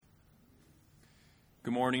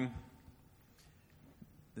Good morning.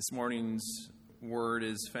 This morning's word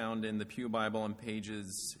is found in the Pew Bible on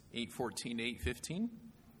pages 814 to 815,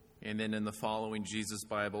 and then in the following Jesus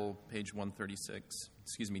Bible, page 1036.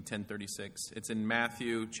 It's in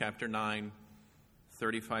Matthew chapter 9,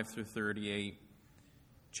 35 through 38,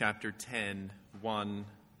 chapter 10, 1,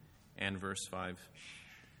 and verse 5.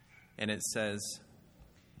 And it says,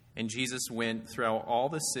 "And Jesus went throughout all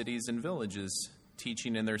the cities and villages,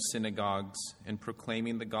 teaching in their synagogues and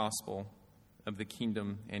proclaiming the gospel of the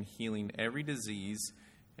kingdom and healing every disease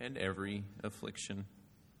and every affliction.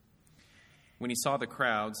 When he saw the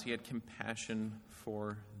crowds, he had compassion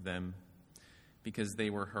for them because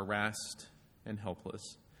they were harassed and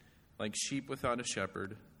helpless, like sheep without a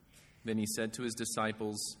shepherd. Then he said to his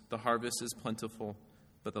disciples, 'The harvest is plentiful,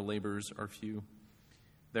 but the laborers are few.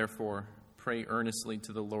 Therefore, pray earnestly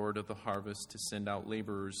to the Lord of the harvest to send out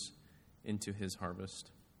laborers into his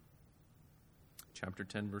harvest.'" Chapter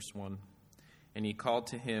 10, verse 1. "And he called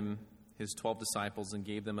to him his 12 disciples and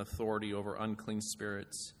gave them authority over unclean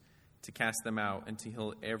spirits to cast them out and to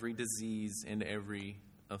heal every disease and every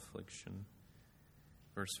affliction."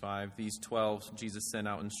 Verse 5. "These 12 Jesus sent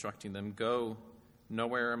out, instructing them, 'Go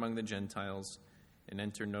nowhere among the Gentiles and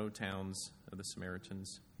enter no towns of the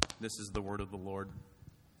Samaritans.'" This is the word of the Lord.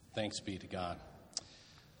 Thanks be to God.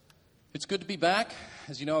 It's good to be back.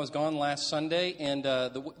 As you know, I was gone last Sunday, and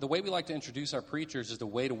the way we like to introduce our preachers is to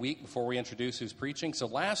wait a week before we introduce who's preaching. So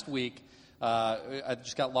last week, I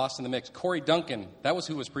just got lost in the mix. Corey Duncan, that was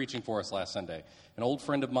who was preaching for us last Sunday. An old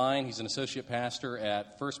friend of mine. He's an associate pastor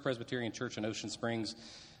at First Presbyterian Church in Ocean Springs,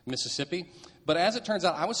 Mississippi. But as it turns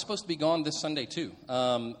out, I was supposed to be gone this Sunday too.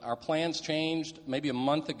 Our plans changed maybe a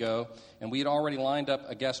month ago, and we had already lined up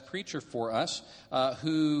a guest preacher for us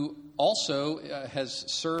who also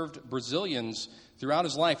has served Brazilians throughout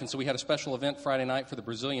his life. And so we had a special event Friday night for the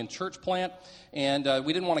Brazilian church plant, and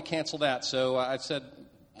we didn't want to cancel that. So I said,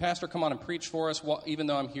 "Pastor, come on and preach for us, even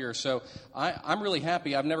though I'm here." So I'm really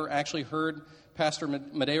happy. I've never actually heard Pastor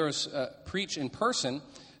Medeiros preach in person.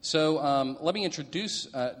 So let me introduce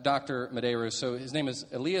Dr. Medeiros. So his name is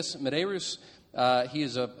Elias Medeiros. He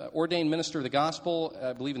is an ordained minister of the gospel,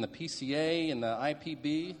 I believe in the PCA and the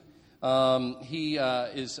IPB. He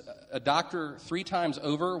is a doctor 3 times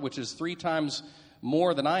over, which is 3 times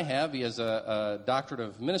more than I have. He has a doctorate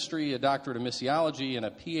of ministry, a doctorate of missiology, and a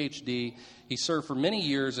PhD. He served for many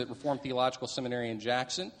years at Reformed Theological Seminary in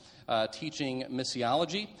Jackson, teaching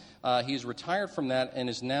missiology. He's retired from that and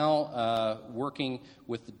is now working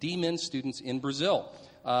with the D-Min students in Brazil.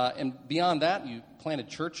 And beyond that, you planted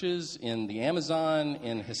churches in the Amazon,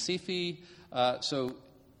 in Recife. So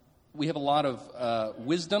we have a lot of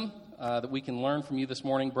wisdom that we can learn from you this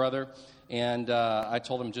morning, brother. And I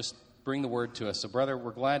told him, just bring the word to us. So, brother,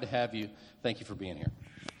 we're glad to have you. Thank you for being here.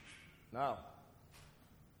 Now,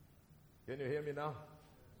 can you hear me now?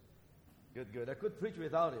 Good. I could preach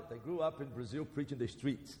without it. I grew up in Brazil preaching the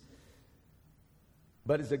streets.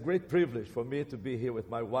 But it's a great privilege for me to be here with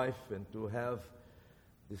my wife and to have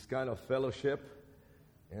this kind of fellowship.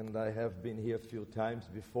 And I have been here a few times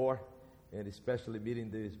before, and especially meeting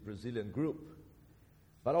this Brazilian group.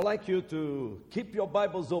 But I'd like you to keep your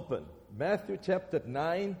Bibles open. Matthew chapter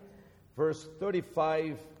 9, verse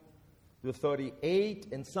 35 to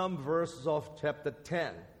 38, and some verses of chapter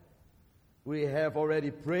 10. We have already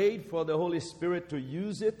prayed for the Holy Spirit to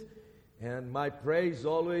use it, and my prayer is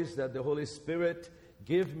always that the Holy Spirit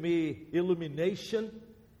give me illumination,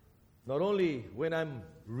 not only when I'm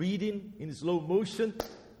reading in slow motion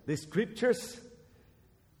the scriptures,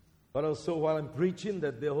 but also while I'm preaching,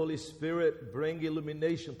 that the Holy Spirit bring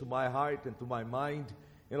illumination to my heart and to my mind,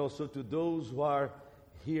 and also to those who are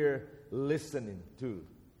here listening to.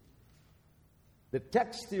 The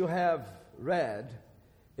text you have read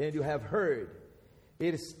and you have heard,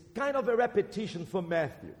 it is kind of a repetition from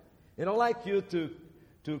Matthew. And I'd like you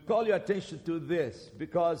to call your attention to this,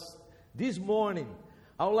 because this morning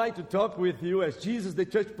I would like to talk with you as Jesus, the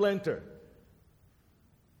church planter.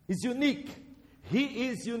 He's unique. He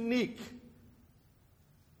is unique.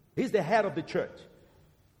 He's the head of the church.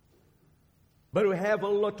 But we have a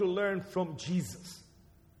lot to learn from Jesus.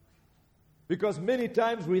 Because many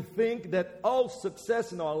times we think that all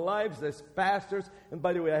success in our lives as pastors, and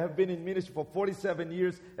by the way, I have been in ministry for 47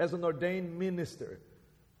 years as an ordained minister.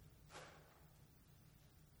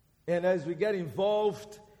 And as we get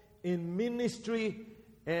involved in ministry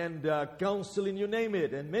and counseling, you name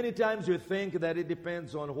it, and many times we think that it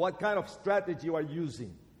depends on what kind of strategy you are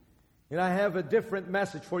using. And I have a different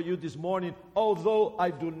message for you this morning, although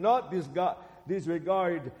I do not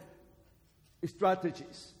disregard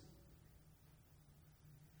strategies.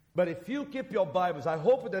 But if you keep your Bibles, I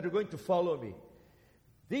hope that you're going to follow me.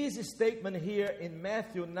 This statement here in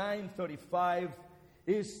Matthew 9:35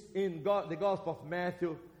 is in the Gospel of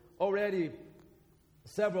Matthew already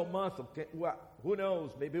several months, who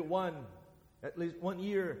knows, maybe at least 1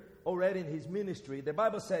 year already in his ministry. The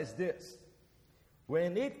Bible says this.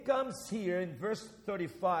 When it comes here in verse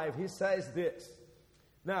 35, he says this.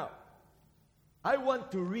 Now, I want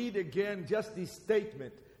to read again just this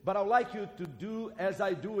statement, but I'd like you to do as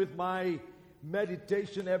I do with my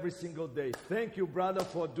meditation every single day. Thank you, brother,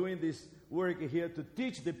 for doing this work here to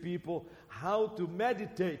teach the people how to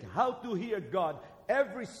meditate, how to hear God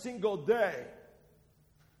every single day.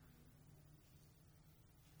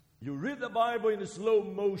 You read the Bible in slow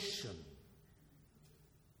motion.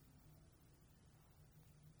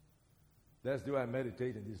 That's the way I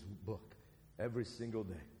meditate in this book every single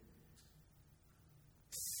day.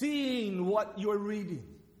 Seeing what you're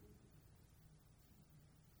reading.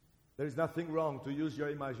 There is nothing wrong to use your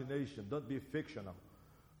imagination. Don't be fictional.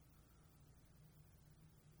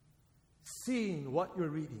 Seeing what you're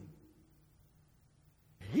reading.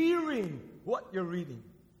 Hearing what you're reading.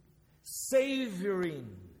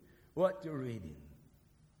 Savoring what you're reading.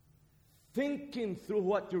 Thinking through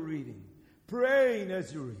what you're reading. Praying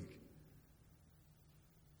as you read.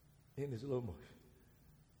 In slow motion.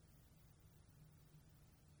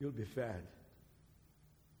 You'll be fed.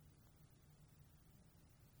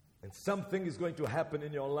 And something is going to happen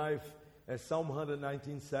in your life, as Psalm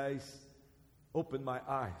 119 says, open my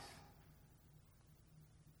eyes,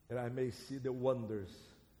 that I may see the wonders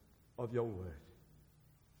of your word.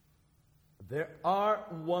 There are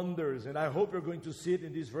wonders, and I hope you're going to see it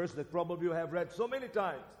in this verse that probably you have read so many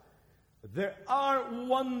times. There are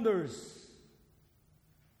wonders.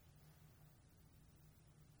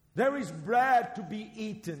 There is bread to be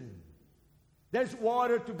eaten. There's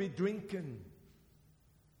water to be drinking.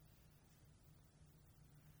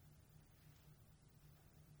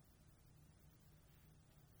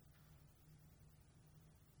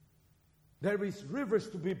 There is rivers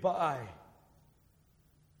to be by.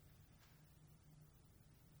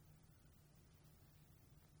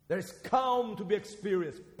 There is calm to be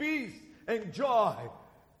experienced, peace and joy,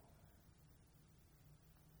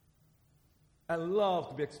 and love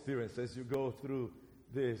to be experienced as you go through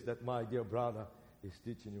this that my dear brother is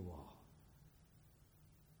teaching you all.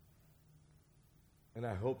 And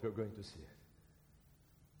I hope you're going to see it.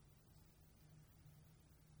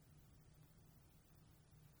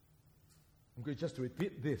 I'm going just to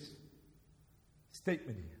repeat this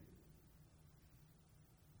statement here.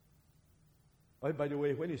 Oh, by the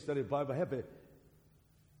way, when you study the Bible, have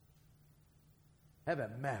a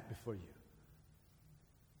map before you.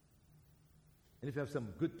 And if you have some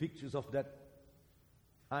good pictures of that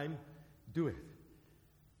time, do it.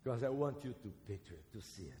 Because I want you to picture it, to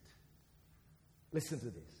see it. Listen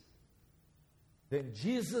to this. Then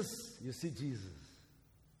Jesus, you see Jesus,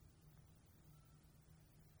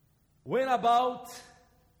 went about,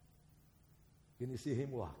 and you see him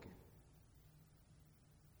walking.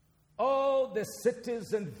 All the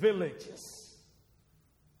cities and villages.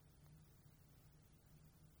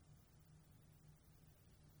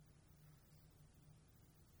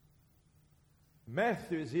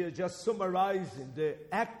 Matthew is here just summarizing the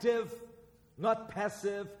active, not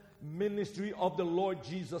passive, ministry of the Lord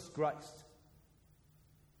Jesus Christ.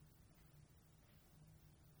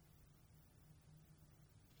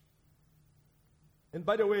 And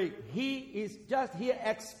by the way, he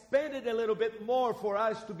expanded a little bit more for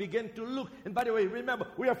us to begin to look. And by the way, remember,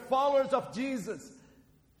 we are followers of Jesus.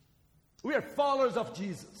 We are followers of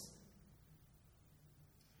Jesus.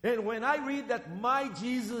 And when I read that my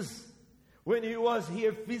Jesus, when he was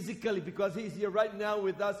here physically, because he's here right now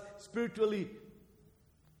with us spiritually,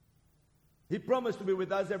 he promised to be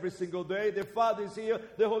with us every single day. The Father is here,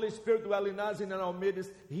 the Holy Spirit dwelling in us and in our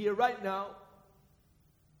midst, here right now.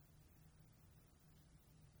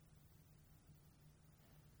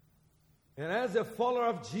 And as a follower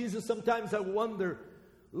of Jesus, sometimes I wonder,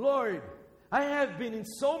 Lord, I have been in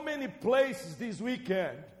so many places this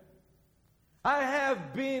weekend. I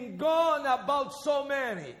have been gone about so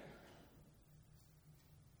many.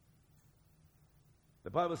 The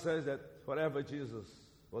Bible says that wherever Jesus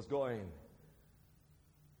was going,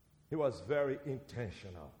 he was very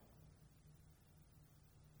intentional.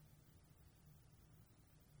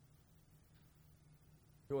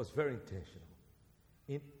 He was very intentional.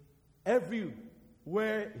 In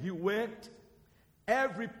everywhere he went,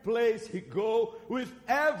 every place he go, with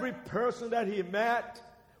every person that he met,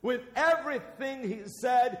 with everything he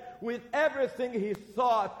said, with everything he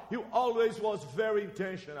thought, he always was very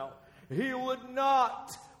intentional. He would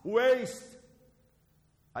not waste.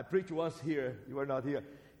 I preached once here, you were not here.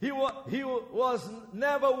 He was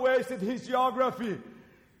never wasted his geography.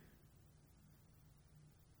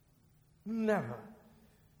 Never.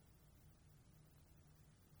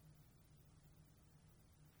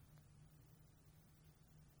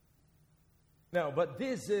 Now, but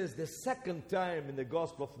this is the second time in the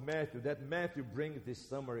Gospel of Matthew that Matthew brings this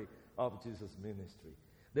summary of Jesus' ministry.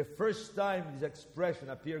 The first time this expression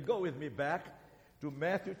appeared, go with me back to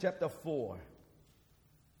Matthew chapter 4.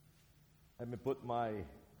 Let me put my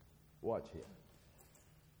watch here.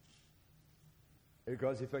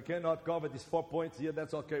 Because if I cannot cover these 4 points here,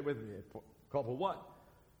 that's okay with me. Cover one.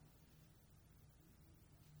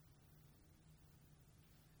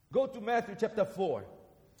 Go to Matthew chapter 4.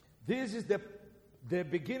 This is the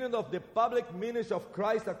beginning of the public ministry of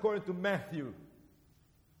Christ according to Matthew.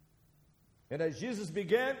 And as Jesus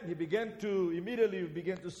began, he began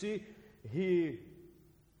to see, he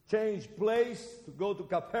changed place to go to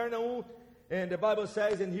Capernaum. And the Bible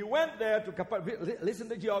says, and he went there to Capernaum. Listen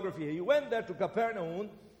to the geography here. He went there to Capernaum,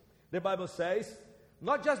 the Bible says,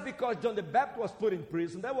 not just because John the Baptist was put in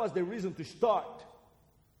prison. That was the reason to start.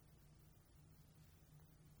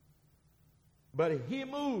 But he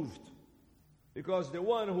moved because the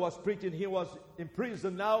one who was preaching, he was in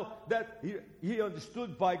prison. Now that he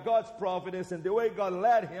understood by God's providence and the way God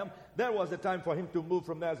led him, that was the time for him to move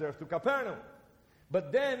from Nazareth to Capernaum.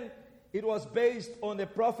 But then it was based on the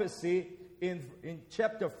prophecy in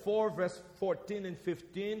chapter 4, verse 14 and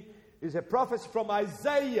 15. Is a prophecy from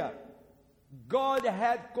Isaiah. God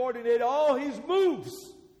had coordinated all his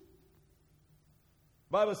moves.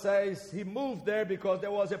 Bible says he moved there because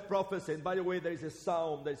there was a prophecy. And by the way, there is a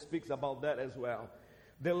psalm that speaks about that as well.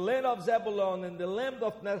 The land of Zebulun and the land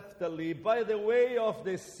of Naphtali, by the way of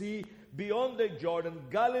the sea, beyond the Jordan,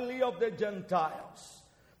 Galilee of the Gentiles.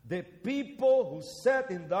 The people who sat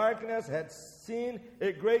in darkness had seen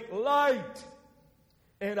a great light.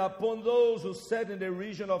 And upon those who sat in the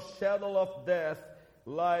region of shadow of death,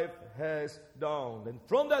 life has dawned. And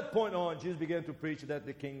from that point on, Jesus began to preach that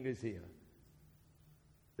the King is here.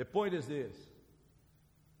 The point is this.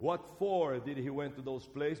 What for did he went to those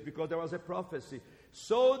places? Because there was a prophecy.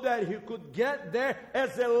 So that he could get there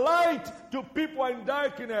as a light to people in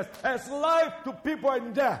darkness, as light to people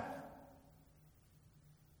in death.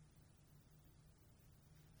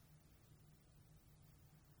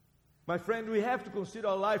 My friend, we have to consider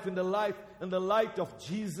our life in the light of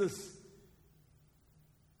Jesus.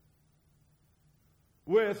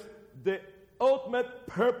 With the ultimate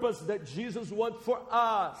purpose that Jesus wants for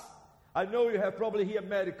us. I know you have probably here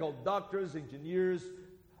medical doctors, engineers,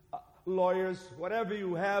 lawyers, whatever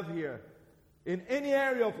you have here in any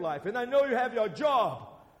area of life. And I know you have your job.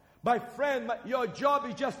 My friend, your job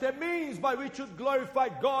is just a means by which you glorify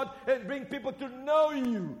God and bring people to know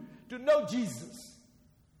you, to know Jesus.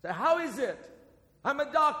 So how is it? I'm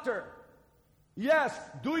a doctor. Yes,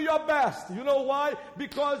 do your best. You know why?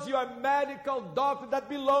 Because you're a medical doctor that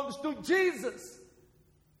belongs to Jesus.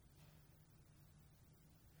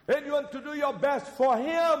 And you want to do your best for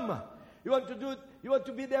Him. You want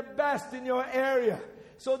to be the best in your area.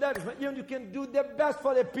 So that you can do the best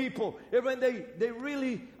for the people. And when they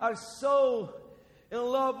really are so in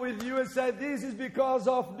love with you and say, this is because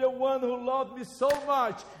of the one who loved me so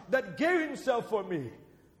much that gave himself for me.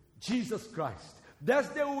 Jesus Christ. That's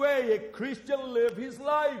the way a Christian lives his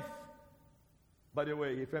life. By the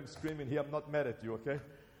way, if I'm screaming here, I'm not mad at you, okay?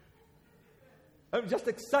 I'm just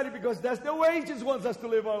excited because that's the way Jesus wants us to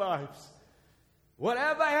live our lives.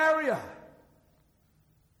 Whatever area,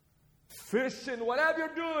 fishing, whatever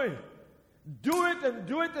you're doing, do it and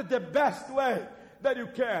do it in the best way that you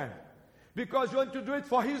can. Because you want to do it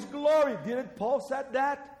for His glory. Didn't Paul say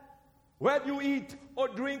that? Whether you eat or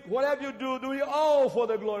drink, whatever you do it all for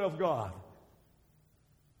the glory of God.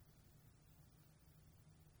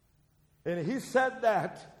 And he said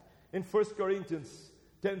that in 1 Corinthians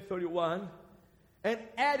 10:31 and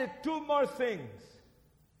added two more things.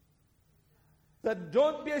 That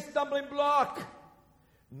don't be a stumbling block,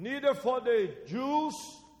 neither for the Jews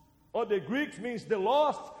or the Greeks, means the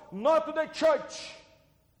lost, not to the church.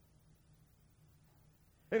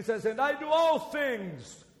 And he says, and I do all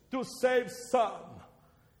things to save some.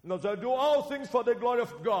 No, I do all things for the glory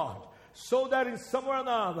of God. So that in some way or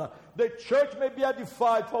another, the church may be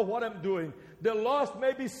edified for what I'm doing. The lost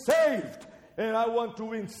may be saved. And I want to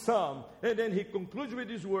win some. And then he concludes with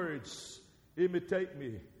these words. Imitate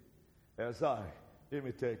me as I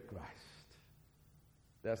imitate Christ.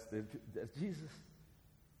 That's Jesus.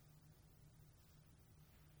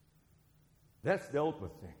 That's the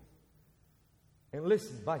ultimate thing. And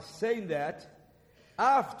listen, by saying that,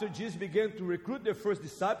 after Jesus began to recruit the first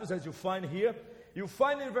disciples, as you find here, You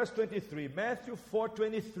find in verse 23, Matthew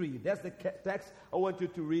 4:23. That's the text I want you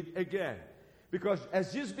to read again. Because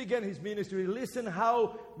as Jesus began his ministry, listen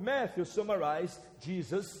how Matthew summarized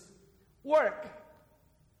Jesus' work.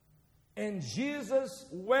 And Jesus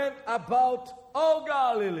went about all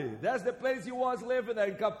Galilee. That's the place he was living at,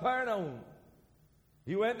 in Capernaum.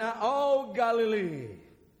 He went all Galilee.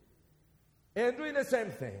 And doing the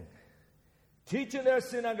same thing. Teaching their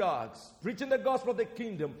synagogues, preaching the gospel of the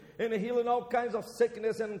kingdom, and healing all kinds of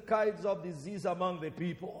sickness and kinds of disease among the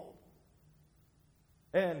people.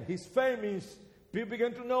 And his fame is, people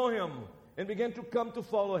began to know him, and began to come to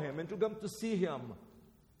follow him, and to come to see him.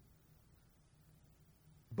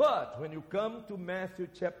 But when you come to Matthew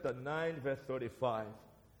chapter 9, verse 35,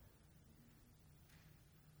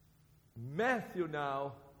 Matthew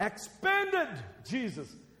now expanded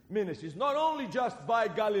Jesus' ministries, not only just by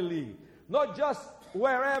Galilee, not just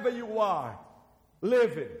wherever you are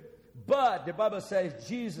living, but the Bible says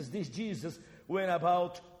this Jesus went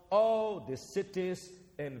about all the cities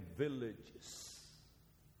and villages.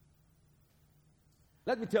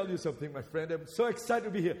 Let me tell you something, my friend. I'm so excited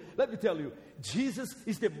to be here. Let me tell you, Jesus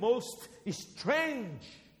is the most strange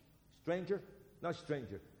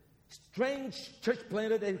church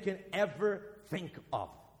planter that you can ever think of.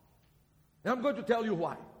 And I'm going to tell you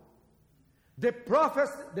why. The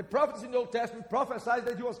prophets in the Old Testament prophesied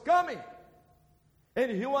that he was coming.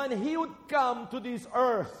 And when he would come to this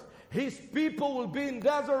earth, his people will be in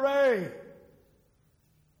disarray.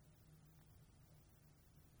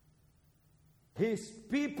 His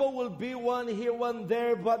people will be one here, one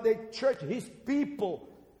there, but the church, his people,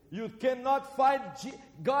 you cannot find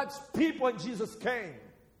God's people when Jesus came.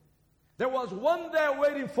 There was one there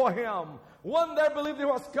waiting for him. One there believed he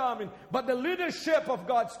was coming. But the leadership of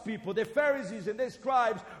God's people, the Pharisees and the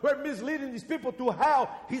scribes, were misleading these people to hell.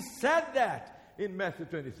 He said that in Matthew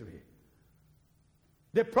 23.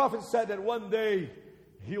 The prophet said that one day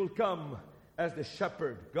he will come as the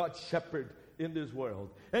shepherd, God's shepherd in this world.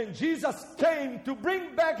 And Jesus came to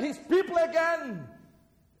bring back his people again.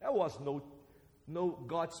 There was no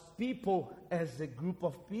God's people as a group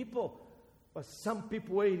of people, but some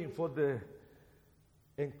people waiting for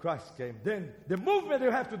and Christ came. Then the movement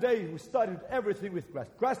you have today, we started everything with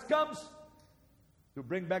Christ. Christ comes to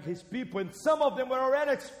bring back his people, and some of them were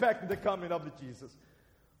already expecting the coming of the Jesus,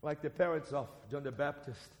 like the parents of John the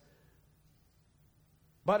Baptist.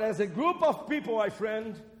 But as a group of people, my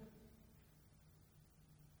friend,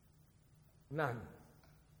 none.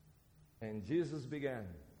 And Jesus began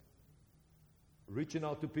reaching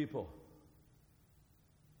out to people,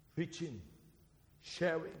 preaching,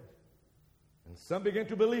 sharing. And some began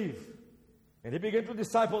to believe. And he began to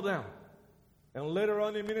disciple them. And later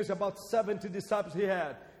on in ministry, about 70 disciples he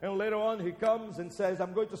had. And later on he comes and says,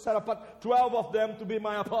 I'm going to set apart 12 of them to be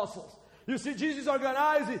my apostles. You see, Jesus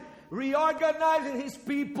reorganizing his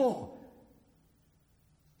people.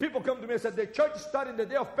 People come to me and say, the church started the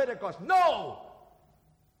day of Pentecost. No!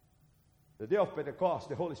 The day of Pentecost,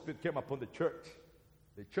 the Holy Spirit came upon the church.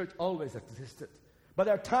 The church always existed. But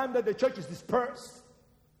there are times that the church is dispersed.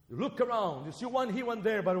 You look around, you see one here, one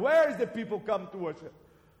there, but where is the people come to worship?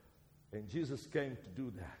 And Jesus came to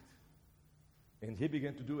do that. And he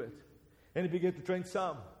began to do it. And he began to train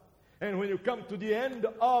some. And when you come to the end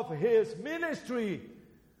of his ministry,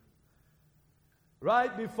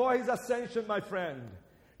 right before his ascension, my friend,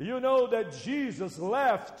 you know that Jesus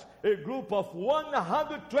left a group of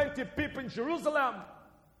 120 people in Jerusalem.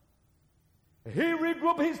 He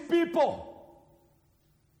regrouped his people.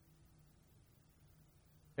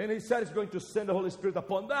 And he said he's going to send the Holy Spirit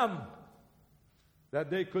upon them, that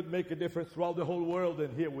they could make a difference throughout the whole world.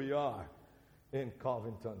 And here we are in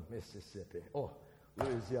Covington, Mississippi. Oh,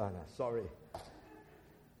 Louisiana, sorry.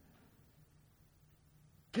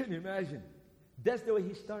 Can you imagine? That's the way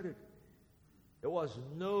he started. There was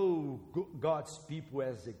no God's people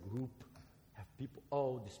as a group. Have people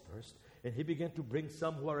all dispersed. And he began to bring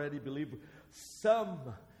some who already believed. Some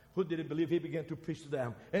who didn't believe, he began to preach to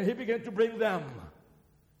them. And he began to bring them.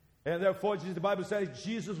 And therefore, the Bible says,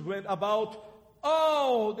 Jesus went about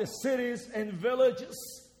all the cities and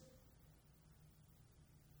villages.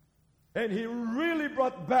 And he really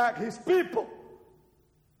brought back his people.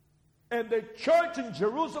 And the church in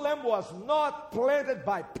Jerusalem was not planted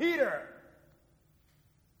by Peter.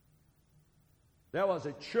 There was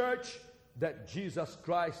a church that Jesus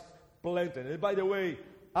Christ planted. And by the way,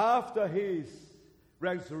 after his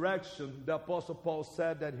resurrection, the Apostle Paul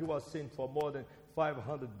said that he was seen for more than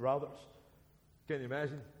 500 brothers. Can you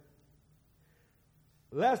imagine?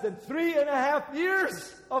 Less than 3.5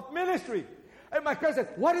 years of ministry. And my cousin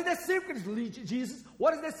said, what is the secret, Jesus?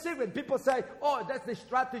 What is the secret? People say, oh, that's the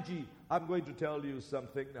strategy. I'm going to tell you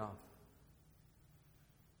something now.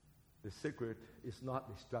 The secret is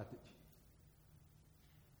not the strategy.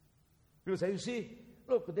 People say, you see,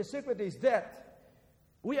 look, the secret is that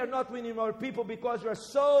we are not winning our people because we are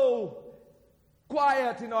so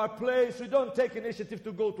quiet in our place. We don't take initiative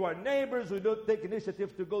to go to our neighbors. We don't take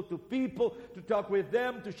initiative to go to people, to talk with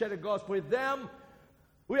them, to share the gospel with them.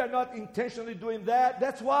 We are not intentionally doing that.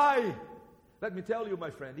 That's why. Let me tell you, my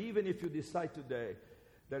friend, even if you decide today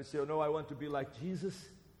that you say, oh no, I want to be like Jesus,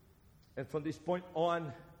 and from this point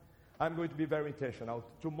on, I'm going to be very intentional.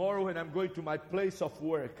 Tomorrow when I'm going to my place of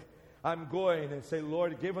work, I'm going and say,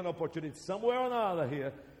 Lord, give an opportunity somewhere or another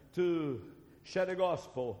here to share the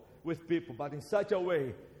gospel with people, but in such a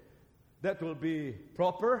way that will be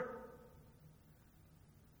proper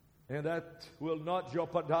and that will not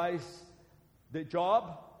jeopardize the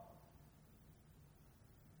job.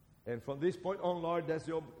 And from this point on, Lord, that's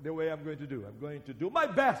the way I'm going to do. I'm going to do my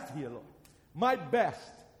best here, Lord. My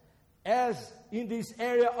best as in this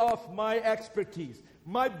area of my expertise.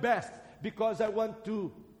 My best because I want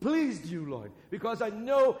to please you, Lord. Because I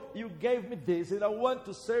know you gave me this and I want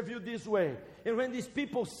to serve you this way. And when these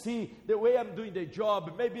people see the way I'm doing the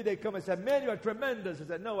job, maybe they come and say, man, you are tremendous. I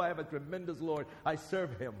said, no, I have a tremendous Lord. I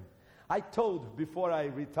serve him. I told before I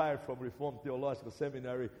retired from Reformed Theological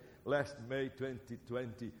Seminary last May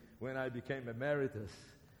 2020, when I became emeritus,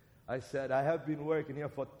 I said, I have been working here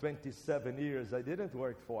for 27 years. I didn't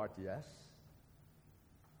work for RTS.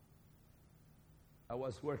 I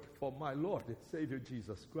was working for my Lord and Savior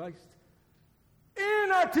Jesus Christ. In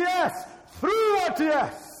RTS, through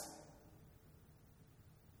RTS.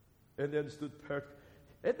 And they understood perfect.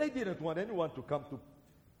 And they didn't want anyone to come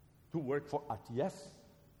to work for RTS.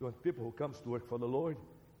 They want people who comes to work for the Lord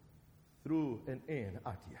through and in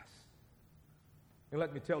RTS. And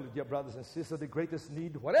let me tell you, dear brothers and sisters, the greatest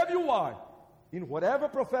need, whatever you are, in whatever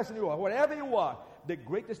profession you are, whatever you are, the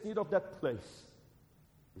greatest need of that place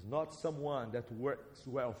is not someone that works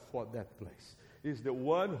well for that place. It's the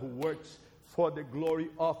one who works for the glory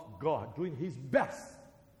of God, doing his best.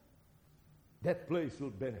 That place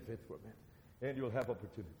will benefit from it, and you'll have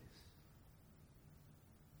opportunities.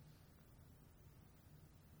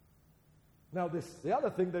 Now, the other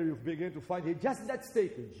thing that you begin to find here, just in that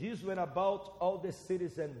statement, Jesus went about all the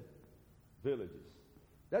cities and villages.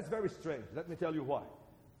 That's very strange. Let me tell you why.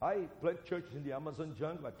 I plant churches in the Amazon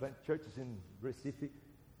jungle. I plant churches in Recife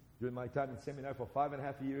during my time in seminary for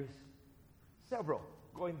 5.5 years. Several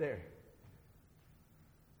going there.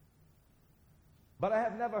 But I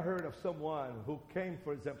have never heard of someone who came,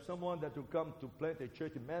 for example, someone that would come to plant a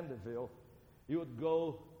church in Mandeville. He would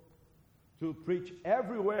go to preach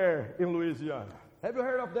everywhere in Louisiana. Have you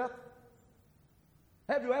heard of that?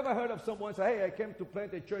 Have you ever heard of someone say, hey, I came to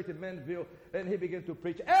plant a church in Mandeville, and he began to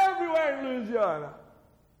preach everywhere in Louisiana?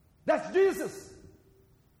 That's Jesus.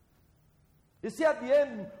 You see, at the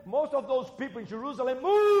end, most of those people in Jerusalem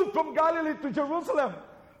moved from Galilee to Jerusalem.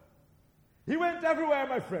 He went everywhere,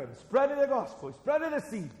 my friends, spreading the gospel, spreading the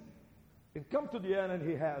seed. And come to the end, and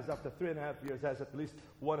he has, after 3.5 years, has at least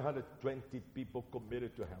 120 people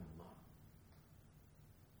committed to him.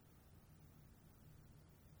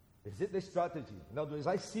 Is it the strategy? In other words,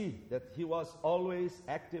 I see that he was always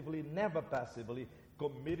actively, never passively,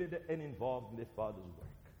 committed and involved in the Father's work.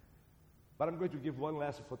 But I'm going to give one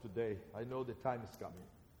lesson for today. I know the time is coming.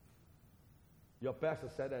 Your pastor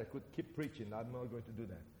said I could keep preaching. I'm not going to do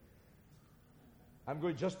that. I'm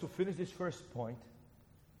going just to finish this first point,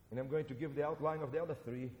 and I'm going to give the outline of the other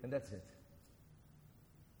three, and that's it.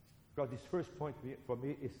 Because this first point for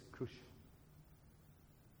me is crucial.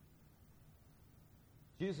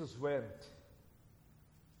 Jesus went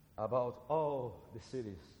about all the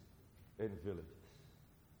cities and villages.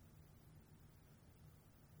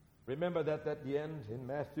 Remember that at the end in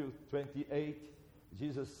Matthew 28,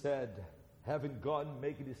 Jesus said, having gone,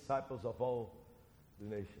 make disciples of all the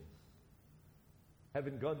nations.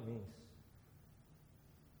 Having gone means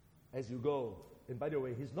as you go. And by the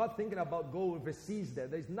way, he's not thinking about go overseas there.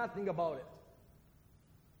 There's nothing about it.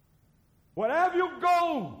 Wherever you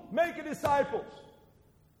go, make disciples.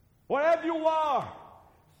 Wherever you are,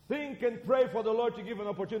 think and pray for the Lord to give an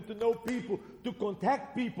opportunity to know people, to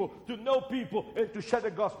contact people, to know people, and to share the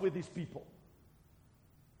gospel with these people.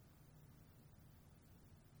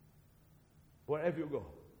 Wherever you go.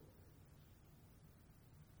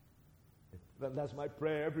 That's my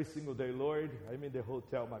prayer every single day. Lord, I'm in the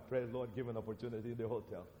hotel. My prayer, Lord, give an opportunity in the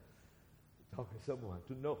hotel to talk to someone,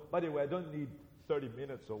 to know. By the way, I don't need 30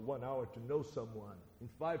 minutes or 1 hour to know someone. In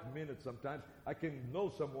 5 minutes sometimes, I can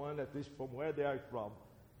know someone at least from where they are from.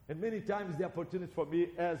 And many times the opportunity for me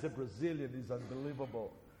as a Brazilian is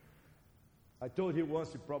unbelievable. I told you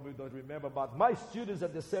once, you probably don't remember, but my students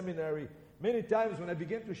at the seminary, many times when I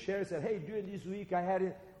began to share, said, hey, during this week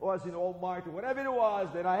was in Walmart, or whatever it was,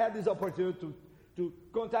 that I had this opportunity to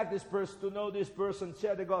contact this person, to know this person,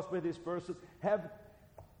 share the gospel with this person,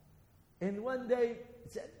 and one day, he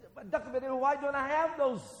said, but Dr. Medeiros, why don't I have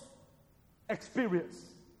those experiences?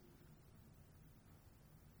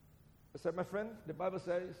 I said, my friend, the Bible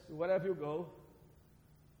says, wherever you go,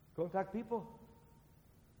 contact people.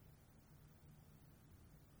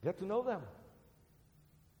 Get to know them.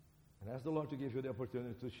 And ask the Lord to give you the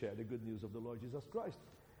opportunity to share the good news of the Lord Jesus Christ.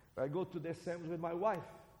 I go to the assemblies with my wife,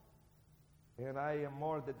 and I am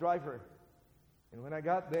more the driver. And when I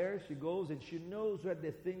got there, she goes and she knows where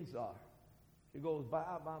the things are. She goes, by.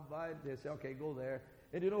 They say, okay, go there.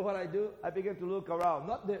 And you know what I do? I begin to look around.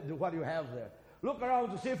 Not what you have there. Look around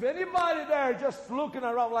to see if anybody there just looking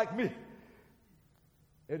around like me.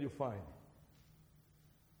 And you find.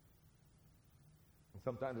 And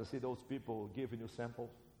sometimes I see those people giving you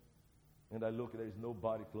samples. And I look, there is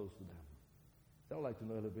nobody close to them. So I'd like to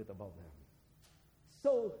know a little bit about them.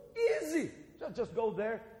 So easy. Just go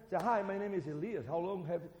there. Say, hi, my name is Elias. How long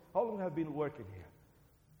have you been working here?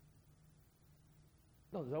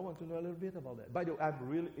 No, I want to know a little bit about that. By the way, I'm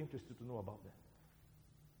really interested to know about that.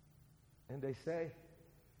 And they say,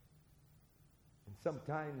 and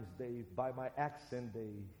sometimes by my accent, they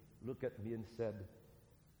look at me and said,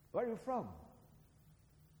 where are you from?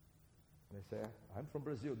 And I say, I'm from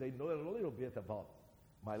Brazil. They know a little bit about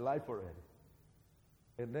my life already.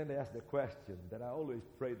 And then they ask the question that I always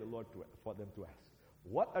pray the Lord for them to ask.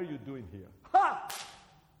 What are you doing here? Ha!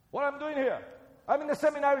 What I'm doing here? I'm in the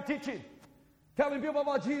seminary teaching, telling people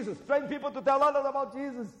about Jesus, training people to tell others about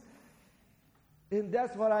Jesus. And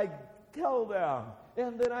that's what I tell them.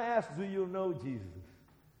 And then I ask, do you know Jesus?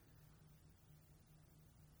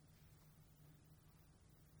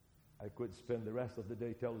 I could spend the rest of the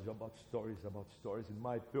day telling you about stories in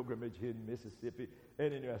my pilgrimage here in Mississippi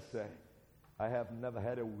and in USA. I have never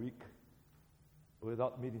had a week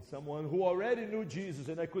without meeting someone who already knew Jesus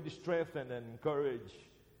and I could strengthen and encourage,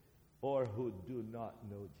 or who do not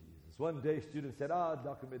know Jesus. One day students said,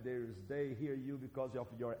 Dr. Medeiros, they hear you because of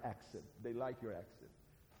your accent. They like your accent.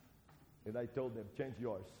 And I told them, change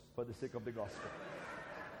yours for the sake of the gospel.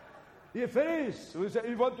 If it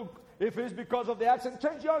is because of the accent,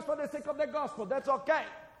 change yours for the sake of the gospel. That's okay.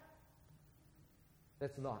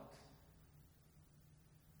 That's not.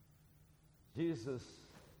 Jesus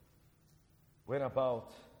went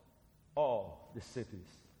about all the cities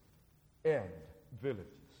and villages.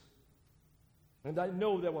 And I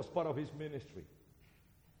know that was part of his ministry.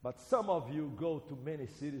 But some of you go to many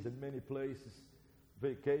cities and many places,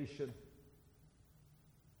 vacation,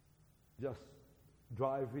 just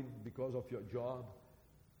driving because of your job.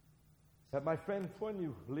 Said, my friend, when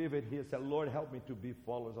you leave it here, say, Lord, help me to be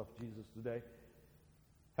followers of Jesus today.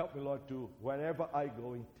 Help me, Lord, to, wherever I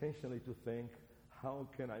go, intentionally to think, how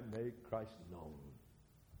can I make Christ known?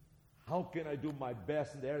 How can I do my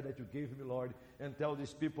best in the area that you gave me, Lord, and tell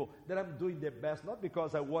these people that I'm doing their best, not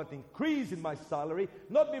because I want increase in my salary,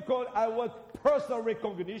 not because I want personal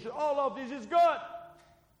recognition. All of this is good.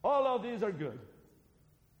 All of these are good.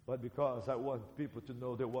 But because I want people to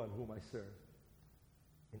know the one whom I serve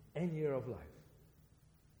in any area of life.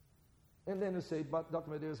 And then you say, but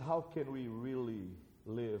Dr. Medeiros, how can we really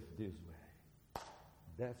live this way?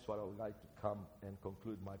 That's what I would like to come and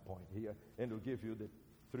conclude my point here, and will give you the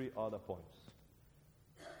 3 other points.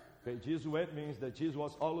 Okay, Jesus went means that Jesus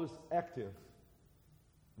was always active,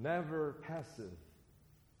 never passive,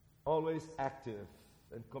 always active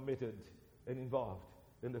and committed and involved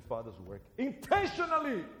in the Father's work.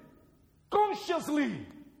 Intentionally, consciously.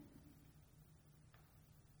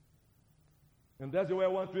 And that's the way I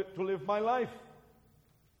want to live my life.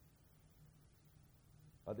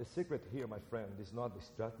 But the secret here, my friend, is not the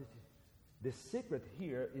strategy. The secret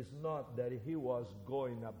here is not that he was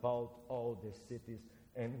going about all the cities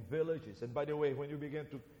and villages. And by the way, when you begin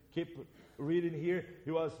to keep reading here,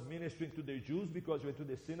 he was ministering to the Jews because he went to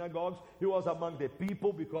the synagogues. He was among the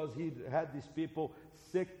people because he had these people,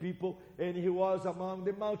 sick people, and he was among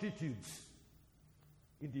the multitudes.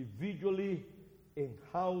 Individually, in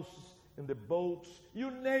houses, in the boats,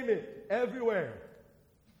 you name it, everywhere.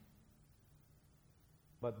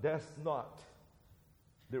 But that's not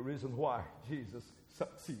the reason why Jesus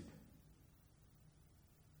succeeded.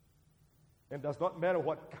 And does not matter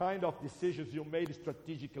what kind of decisions you made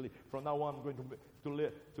strategically. From now on, I'm going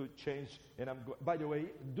to change. And by the way,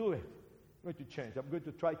 do it. I'm going to change. I'm going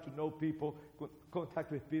to try to know people,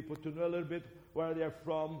 contact with people, to know a little bit where they're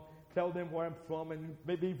from, tell them where I'm from, and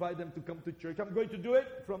maybe invite them to come to church. I'm going to do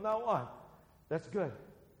it from now on. That's good.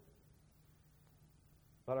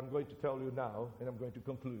 But I'm going to tell you now, and I'm going to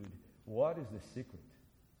conclude. What is the secret?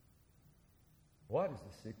 What is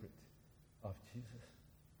the secret of Jesus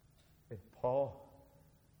and Paul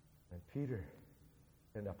and Peter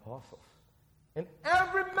and the apostles and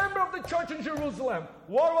every member of the church in Jerusalem?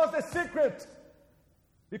 What was the secret?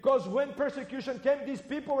 Because when persecution came, these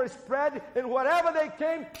people were spread, and wherever they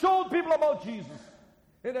came, told people about Jesus.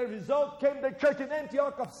 And as a result came the church in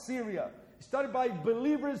Antioch of Syria, started by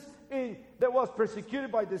believers that was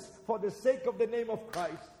persecuted by this for the sake of the name of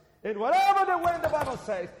Christ. And wherever they went, the Bible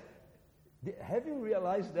says, have you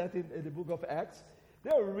realized that in the book of Acts?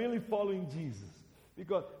 They are really following Jesus.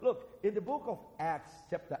 Because, look, in the book of Acts,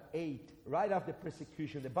 chapter 8, right after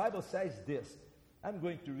persecution, the Bible says this. I'm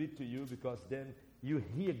going to read to you because then you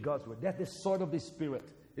hear God's word. That's the sword of the Spirit.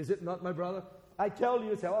 Is it not, my brother? I tell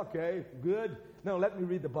you, say, okay, good. Now let me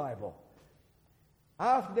read the Bible.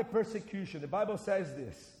 After the persecution, the Bible says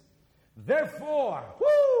this. Therefore,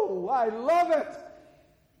 I love it.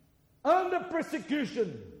 Under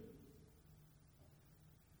persecution.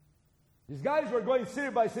 These guys were going city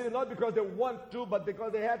by city, not because they want to, but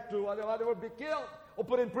because they had to, otherwise they would be killed or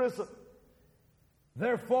put in prison.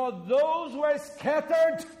 Therefore, those who were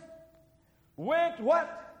scattered went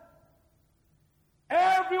what?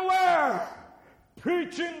 Everywhere,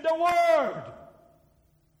 preaching the word.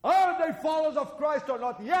 Are they followers of Christ or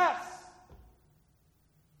not? Yes.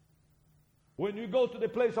 When you go to the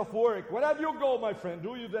place of work, wherever you go, my friend,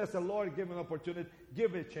 do you ask the Lord, give an opportunity,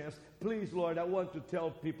 give a chance. Please, Lord, I want to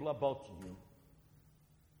tell people about you.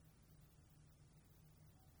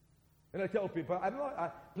 And I tell people,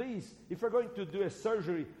 please, if you're going to do a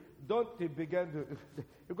surgery, don't begin to,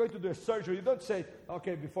 you're going to do a surgery, you don't say,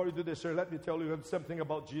 okay, before you do the surgery, let me tell you something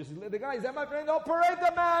about Jesus. The guy is, my friend, operate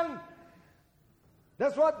the man.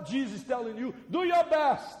 That's what Jesus is telling you. Do your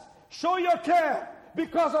best. Show your care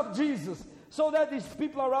because of Jesus. So that these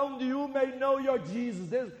people around you may know your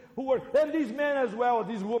Jesus. And these men as well,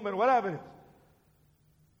 these women, whatever it is.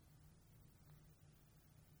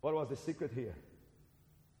 What was the secret here?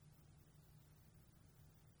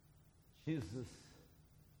 Jesus.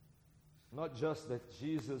 Not just that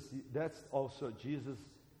Jesus, that's also Jesus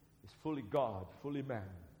is fully God, fully man.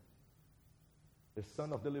 The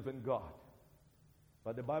Son of the living God.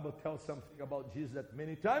 But the Bible tells something about Jesus that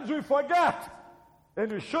many times we forget.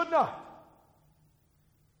 And we should not.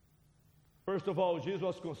 First of all, Jesus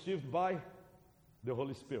was conceived by the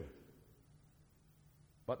Holy Spirit.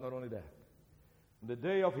 But not only that. On the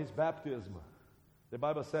day of his baptism, the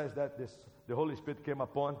Bible says that the Holy Spirit came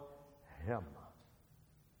upon him.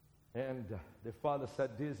 And the Father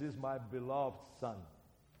said, this is my beloved Son,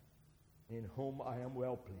 in whom I am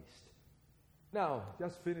well pleased. Now,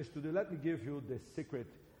 just finished today. Let me give you the secret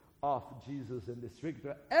of Jesus and the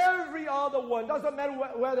secret. Every other one, doesn't matter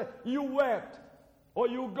whether you went or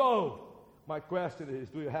you go. My question is,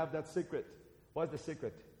 do you have that secret? What's the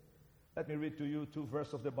secret? Let me read to you 2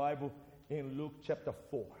 verses of the Bible in Luke chapter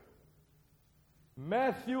 4.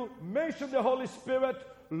 Matthew mentioned the Holy Spirit.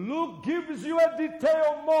 Luke gives you a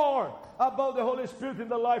detail more about the Holy Spirit in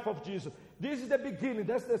the life of Jesus. This is the beginning.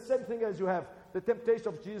 That's the same thing as you have the temptation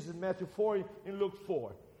of Jesus in Matthew 4, in Luke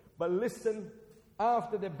 4. But listen,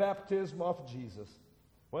 after the baptism of Jesus,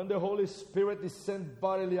 when the Holy Spirit descended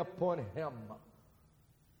bodily upon him,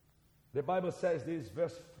 the Bible says this,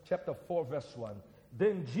 chapter 4, verse 1.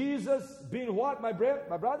 Then Jesus, being what, my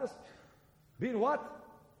brothers? Being what?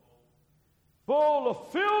 Filled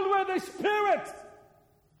with the Spirit.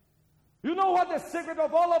 You know what the secret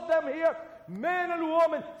of all of them here? Men and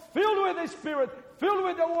women filled with the Spirit, filled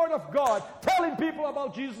with the Word of God, telling people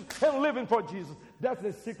about Jesus and living for Jesus. That's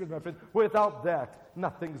the secret, my friend. Without that,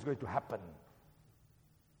 nothing is going to happen.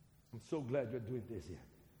 I'm so glad you're doing this here.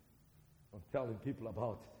 I'm telling people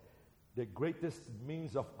about the greatest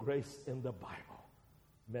means of grace in the Bible,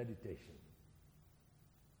 meditation.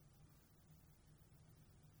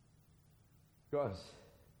 Because,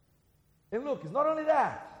 and look, it's not only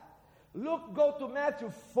that. Look, go to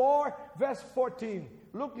Matthew 4, verse 14.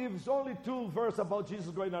 Luke gives only 2 verses about Jesus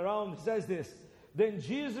going around. He says this, then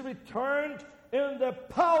Jesus returned in the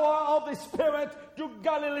power of the Spirit to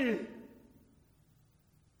Galilee.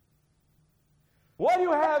 What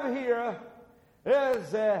you have here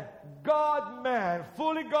is a God-man,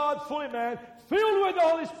 fully God, fully man, filled with the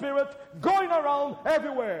Holy Spirit, going around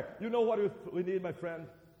everywhere. You know what we need, my friend?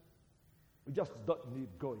 We just don't need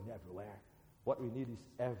going everywhere. What we need is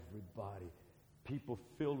everybody, people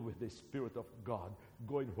filled with the Spirit of God,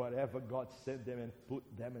 going wherever God sent them and put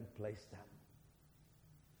them and placed them.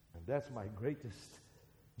 And that's my greatest.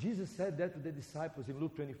 Jesus said that to the disciples in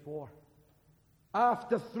Luke 24.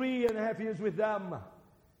 After 3.5 years with them,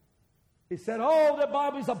 He said, all the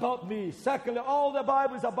Bible is about me. Secondly, all the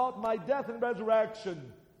Bible is about my death and resurrection.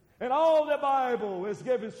 And all the Bible is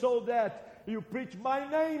given so that you preach my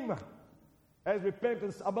name as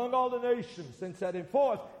repentance among all the nations, and setting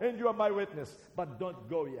forth, and you are my witness. But don't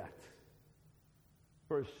go yet.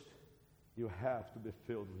 First, you have to be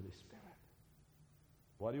filled with the Spirit.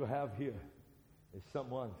 What you have here is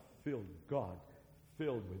someone filled, God,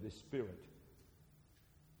 filled with the Spirit.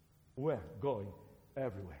 Where? Going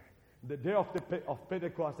everywhere. The day of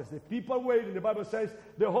Pentecost, as the people are waiting, the Bible says,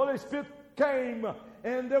 the Holy Spirit came,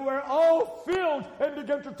 and they were all filled and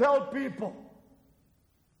began to tell people.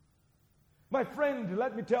 My friend,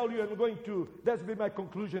 let me tell you, that's be my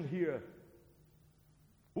conclusion here.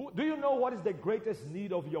 Do you know what is the greatest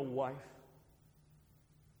need of your wife?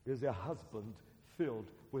 Is a husband filled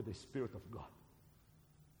with the Spirit of God.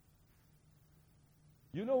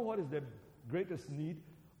 You know what is the greatest need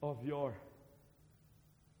of your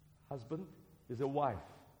husband? Is a wife.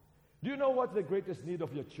 Do you know what's the greatest need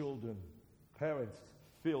of your children? Parents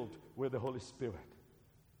filled with the Holy Spirit.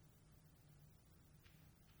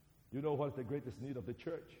 You know what's the greatest need of the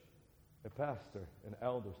church? A pastor and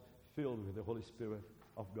elders filled with the Holy Spirit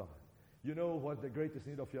of God. You know what's the greatest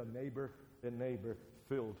need of your neighbor? A neighbor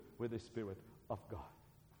filled with the Spirit of God.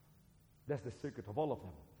 That's the secret of all of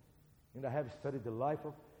them. And I have studied the life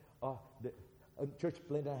of the church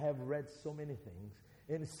plant. I have read so many things.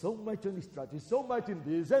 And so much on the strategy, so much in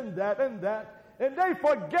this and that and that. And they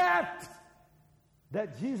forget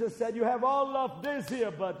that Jesus said, you have all of this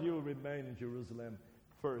here, but you remain in Jerusalem.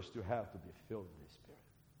 First, you have to be filled with the Spirit.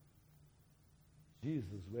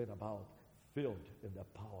 Jesus went about filled in the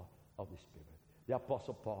power of the Spirit. The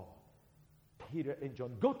Apostle Paul, Peter and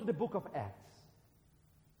John. Go to the book of Acts.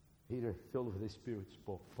 Peter filled with the Spirit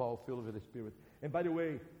spoke. Paul filled with the Spirit. And by the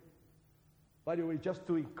way, just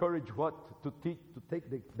to encourage to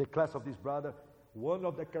take the class of this brother, one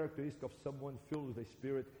of the characteristics of someone filled with the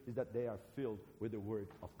Spirit is that they are filled with the Word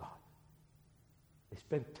of God. They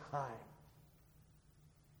spend time.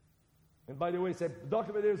 And by the way, say,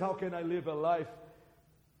 Dr. Medeiros, how can I live a life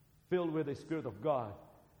filled with the Spirit of God?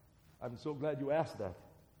 I'm so glad you asked that.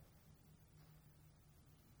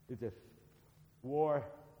 It's a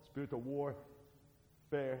spiritual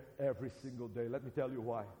warfare every single day. Let me tell you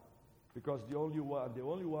why. Because the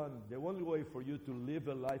only way for you to live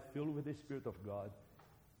a life filled with the Spirit of God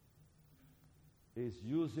is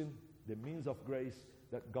using the means of grace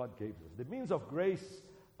that God gave us. The means of grace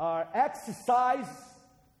are exercise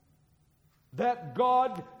that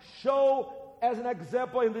God showed as an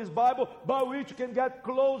example in this Bible by which you can get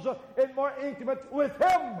closer and more intimate with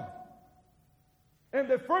Him. And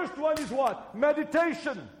the first one is what?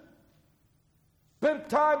 Meditation. Spend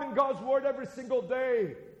time in God's Word every single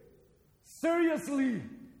day. Seriously,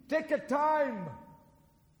 take a time.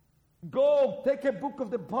 Go, take a book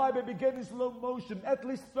of the Bible, begin in slow motion, at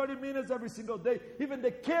least 30 minutes every single day. Even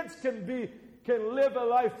the kids can live a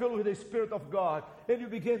life filled with the Spirit of God. And you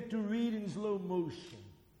begin to read in slow motion,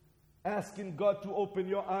 asking God to open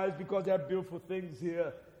your eyes because there are beautiful things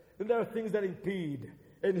here. And there are things that impede,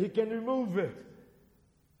 and He can remove it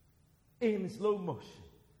in slow motion.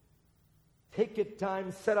 Take a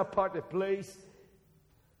time, set apart a place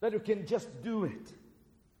that you can just do it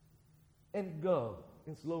and go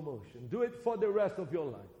in slow motion. Do it for the rest of your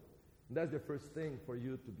life. And that's the first thing for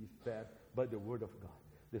you to be fed by the Word of God,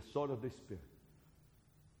 the sword of the Spirit.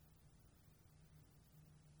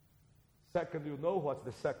 Second, you know what's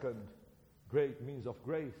the second great means of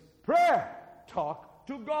grace? Prayer. Talk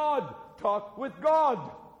to God. Talk with God.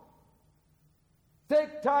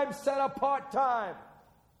 Take time, set apart time.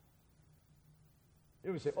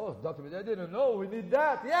 You will say, oh, Dr. I didn't know we need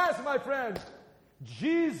that. Yes, my friend.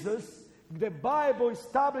 Jesus, the Bible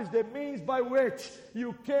established the means by which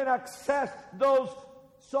you can access those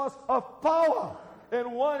sources of power.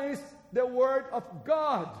 And one is the Word of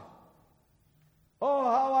God. Oh,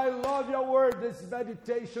 how I love your Word. This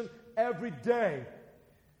meditation every day.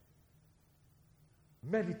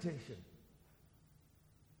 Meditation.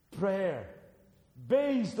 Prayer.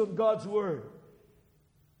 Based on God's Word.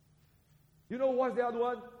 You know what's the other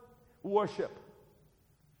one? Worship.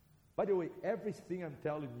 By the way, everything I'm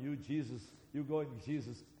telling you, Jesus, you go in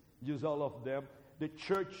Jesus, use all of them. The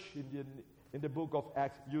church in the book of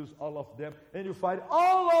Acts, use all of them. And you find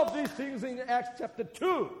all of these things in Acts chapter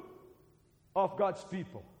 2 of God's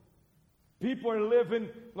people. People are living,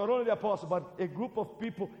 not only the apostles, but a group of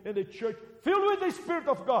people in the church filled with the Spirit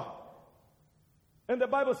of God. And the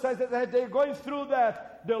Bible says that as they're going through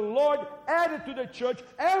that, the Lord added to the church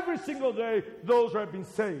every single day those who have been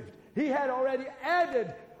saved. He had already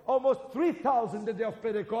added almost 3,000 the day of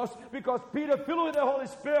Pentecost because Peter, filled with the Holy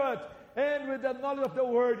Spirit, and with the knowledge of the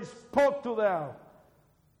word, he spoke to them.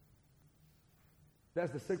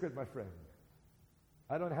 That's the secret, my friend.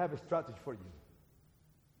 I don't have a strategy for you.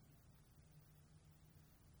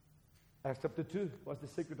 Acts chapter 2 was the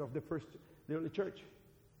secret of the early church.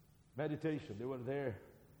 Meditation. They were there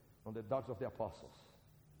on the docks of the apostles.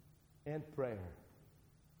 And prayer.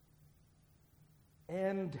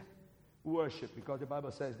 And worship, because the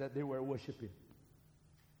Bible says that they were worshiping.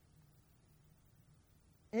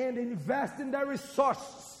 And investing their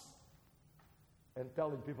resources and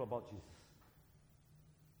telling people about Jesus.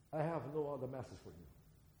 I have no other message for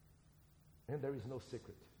you. And there is no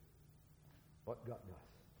secret what God does.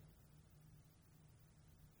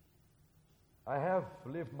 I have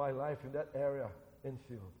lived my life in that area and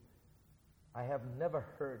field. I have never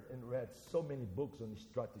heard and read so many books on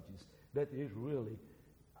strategies that it really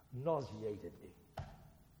nauseated me.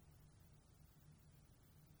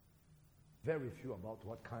 Very few about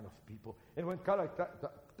what kind of people. And when kind of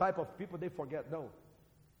type of people, they forget. No.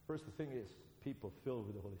 First thing is people filled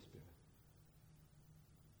with the Holy Spirit.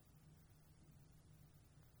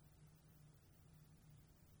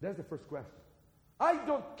 That's the first question. I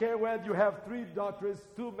don't care whether you have 3 doctorates,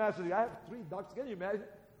 2 masters. I have 3 doctors. Can you imagine?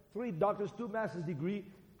 3 doctors, 2 master's degree.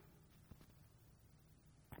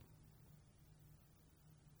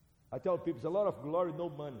 I tell people it's a lot of glory, no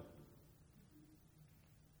money.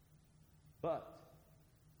 But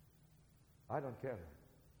I don't care.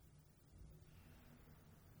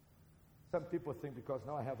 Some people think because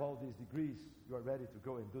now I have all these degrees, you are ready to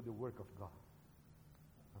go and do the work of God.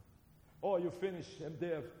 Or you finish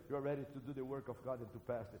MDiv, you are ready to do the work of God and to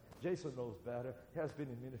pastor. Jason knows better. He has been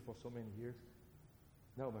in ministry for so many years.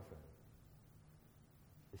 No, my friend.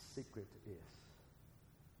 The secret is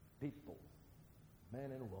people,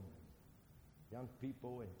 men and women, young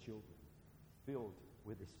people and children, filled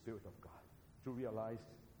with the Spirit of God, to realize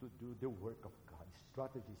to do the work of God.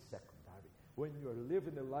 Strategy is secondary. When you are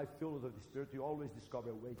living a life filled with the Spirit, you always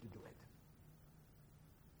discover a way to do it.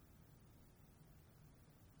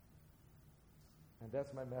 And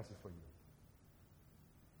that's my message for you.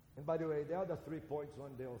 And by the way, the other 3 points,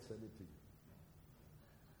 one day I'll send it to you.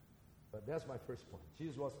 But that's my first point.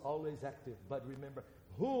 Jesus was always active. But remember,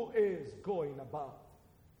 who is going about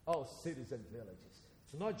all cities and villages?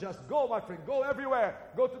 It's not just go, my friend, go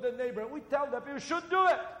everywhere. Go to the neighbor. We tell them you should do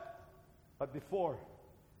it. But before,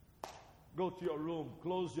 go to your room,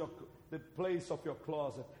 close the place of your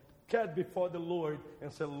closet, get before the Lord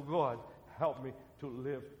and say, Lord, help me to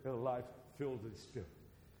live a life filled with the Spirit.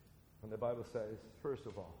 And the Bible says, first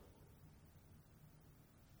of all,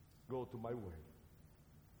 go to my word.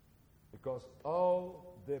 Because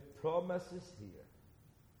all the promises here,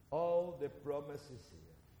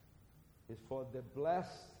 is for the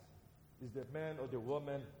blessed is the man or the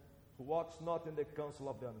woman who walks not in the counsel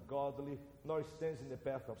of the ungodly, nor stands in the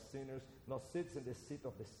path of sinners, nor sits in the seat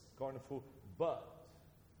of the scornful, but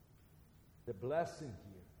the blessing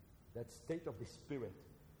here, that state of the Spirit,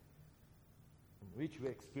 in which we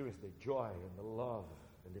experience the joy and the love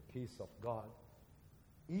and the peace of God,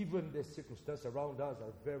 even the circumstances around us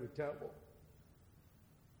are very terrible,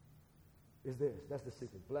 is this. That's the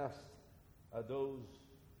secret. Blessed are those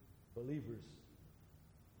believers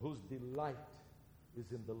whose delight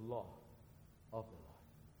is in the law of the Lord.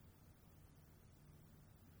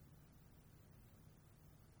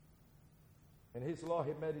 In his law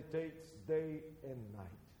he meditates day and night.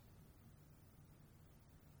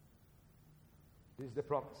 This is the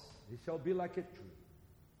promise. He shall be like a tree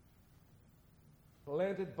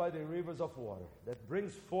planted by the rivers of water, that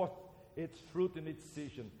brings forth its fruit in its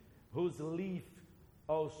season, whose leaf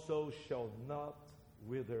also shall not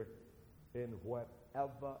wither, and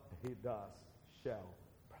whatever he does shall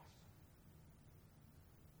prosper.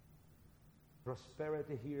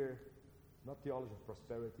 Prosperity here, not theology of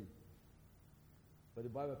prosperity, but the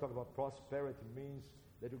Bible talks about prosperity means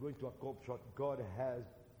that you're going to accomplish what God has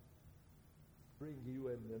bring you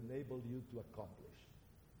and enable you to accomplish.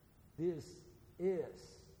 This is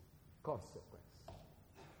consequence.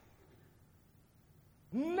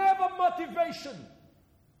 Never motivation.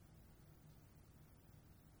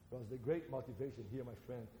 Because the great motivation here, my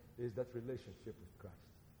friend, is that relationship with Christ.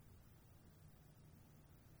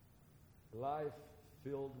 Life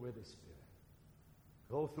filled with the Spirit.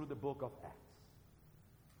 Go through the book of Acts.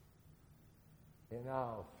 And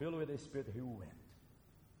now, filled with the Spirit, he went.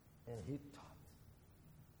 And he taught.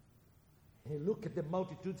 And he looked at the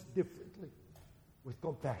multitudes differently, with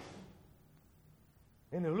compassion.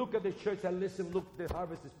 And he looked at the church and listened, look, the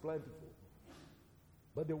harvest is plentiful,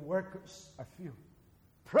 but the workers are few.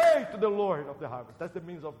 Pray to the Lord of the harvest. That's the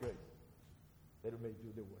means of grace, that he may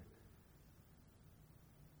do the work.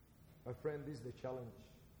 My friend, this is the challenge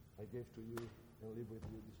I gave to you and live with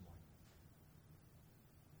you this morning.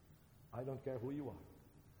 I don't care who you are.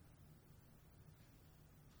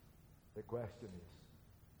 The question is,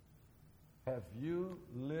 have you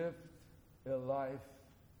lived a life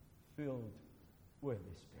filled with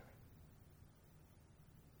the Spirit?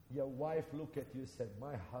 Your wife looked at you and said,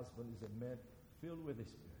 my husband is a man filled with the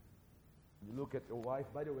Spirit. You look at your wife,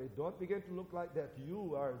 by the way, don't begin to look like that.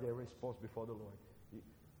 You are the response before the Lord.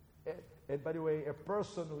 And by the way, a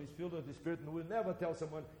person who is filled with the Spirit will never tell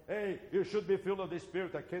someone, hey, you should be filled with the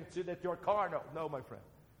Spirit. I can't see that you're carnal. No, my friend.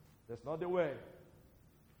 That's not the way.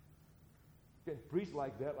 You can preach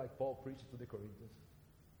like that, like Paul preached to the Corinthians.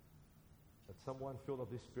 That someone filled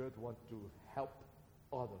with the Spirit wants to help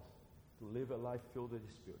others to live a life filled with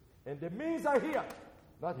the Spirit. And the means are here.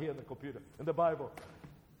 Not here in the computer, in the Bible.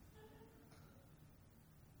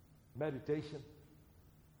 Meditation.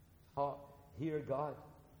 Hear God.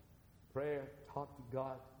 Prayer. Talk to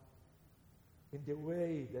God. In the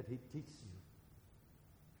way that He teaches you.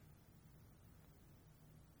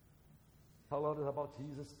 Tell others about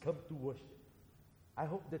Jesus. Come to worship. I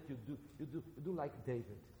hope that you do like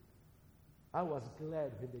David. I was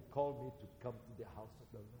glad when they called me to come to the house of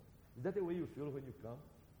the Lord. Is that the way you feel when you come?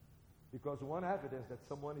 Because one evidence that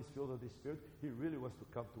someone is filled with the Spirit, he really wants to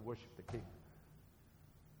come to worship the King.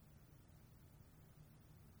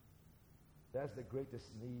 That's the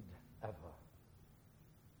greatest need ever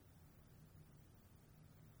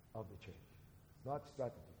of the church. Not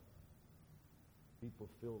strategy. People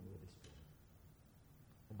filled with the Spirit.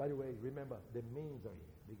 And by the way, remember, the means are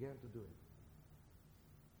here. Begin to do it.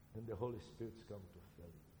 And the Holy Spirit's come to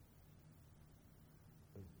fill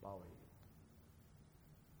you. Empower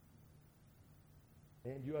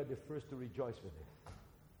you. And you are the first to rejoice with it.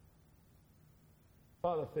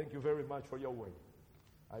 Father, thank you very much for your word.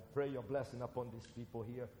 I pray your blessing upon these people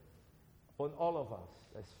here, upon all of us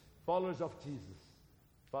as followers of Jesus.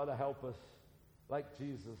 Father, help us like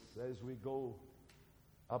Jesus as we go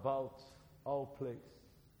about our place.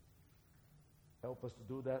 Help us to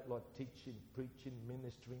do that, Lord, teaching, preaching,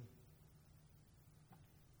 ministering.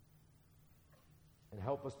 And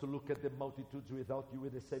help us to look at the multitudes without you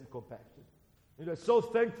with the same compassion. We are so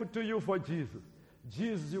thankful to you for Jesus.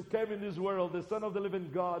 Jesus, you came in this world, the Son of the living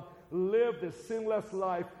God, lived a sinless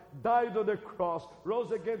life, died on the cross,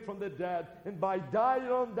 rose again from the dead, and by dying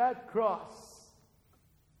on that cross,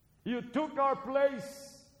 you took our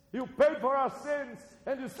place, you paid for our sins,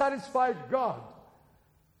 and you satisfied God.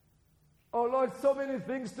 Oh Lord, so many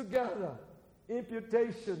things together.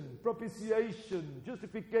 Imputation, propitiation,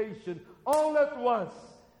 justification, all at once,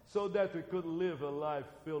 so that we could live a life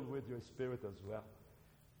filled with your Spirit as well,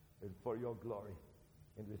 and for your glory.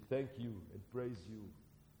 And we thank you and praise you,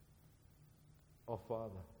 our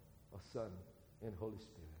Father, our Son, and Holy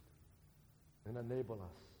Spirit. And enable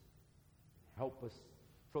us, help us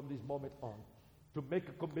from this moment on to make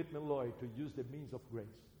a commitment, Lord, to use the means of grace.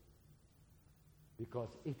 Because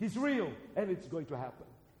it is real and it's going to happen.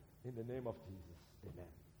 In the name of Jesus.